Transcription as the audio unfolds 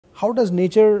how does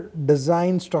nature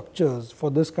design structures for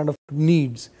this kind of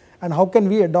needs, and how can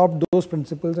we adopt those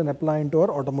principles and apply into our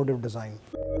automotive design?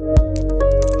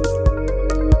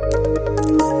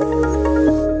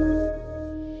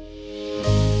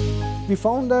 We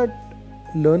found that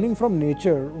learning from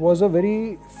nature was a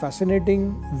very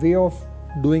fascinating way of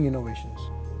doing innovations,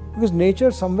 because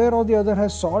nature somewhere or the other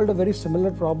has solved a very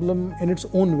similar problem in its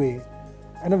own way,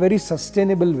 and a very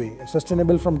sustainable way,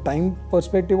 sustainable from time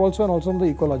perspective also and also from the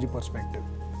ecology perspective.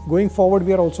 Going forward,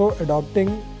 we are also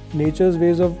adopting nature's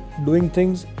ways of doing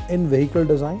things in vehicle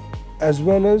design as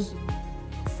well as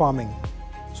farming.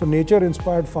 So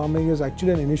nature-inspired farming is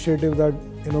actually an initiative that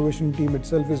innovation team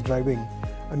itself is driving,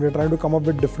 and we are trying to come up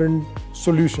with different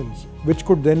solutions which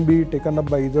could then be taken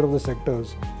up by either of the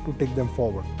sectors to take them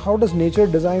forward. How does nature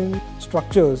design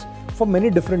structures for many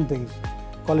different things?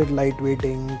 Call it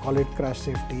lightweighting, call it crash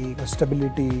safety,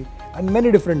 stability, and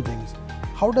many different things.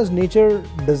 How does nature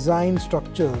design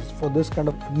structures for this kind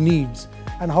of needs,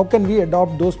 and how can we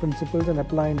adopt those principles and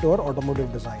apply into our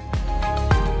automotive design?